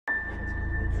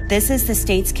This is the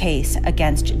state's case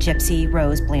against Gypsy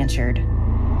Rose Blanchard.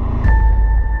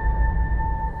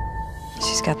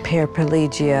 She's got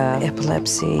paraplegia,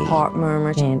 epilepsy, heart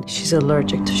murmur, and she's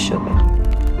allergic to sugar.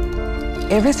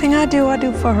 Everything I do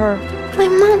for her. My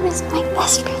mom is my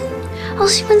best friend. All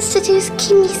she wants to do is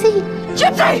keep me safe.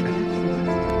 Gypsy!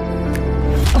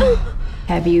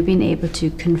 Have you been able to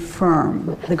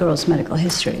confirm the girl's medical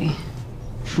history?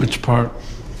 Which part?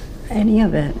 Any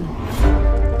of it.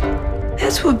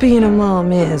 That's what being a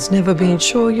mom is, never being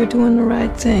sure you're doing the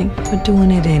right thing, but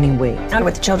doing it anyway. I'm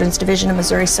with the Children's Division of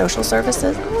Missouri Social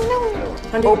Services.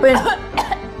 Open.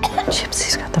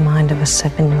 Gypsy's got the mind of a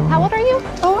 7-year-old. How old are you?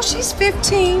 Oh, she's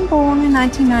 15, born in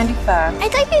 1995. I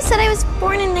thought you said I was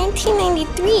born in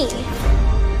 1993.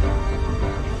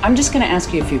 I'm just going to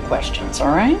ask you a few questions,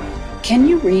 all right? Can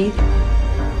you read?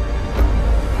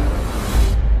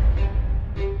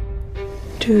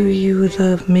 Do you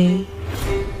love me?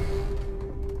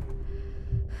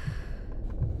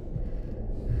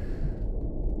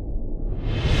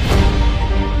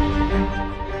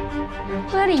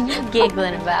 What are you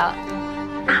giggling about?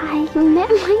 I met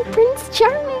my Prince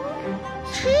Charming.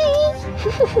 Hi.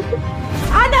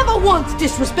 I never once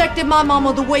disrespected my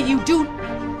mama the way you do.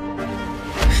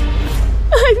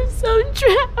 I'm so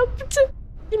trapped.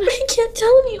 I can't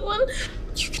tell anyone.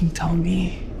 You can tell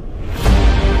me.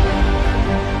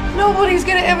 Nobody's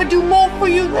gonna ever do more for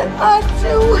you than I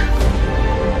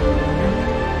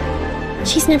do.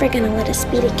 She's never gonna let us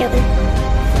be together.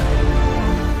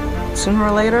 Sooner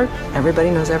or later, everybody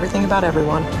knows everything about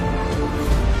everyone.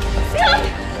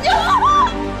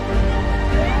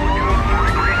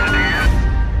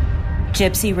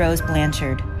 Gypsy Rose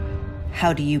Blanchard,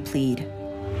 how do you plead?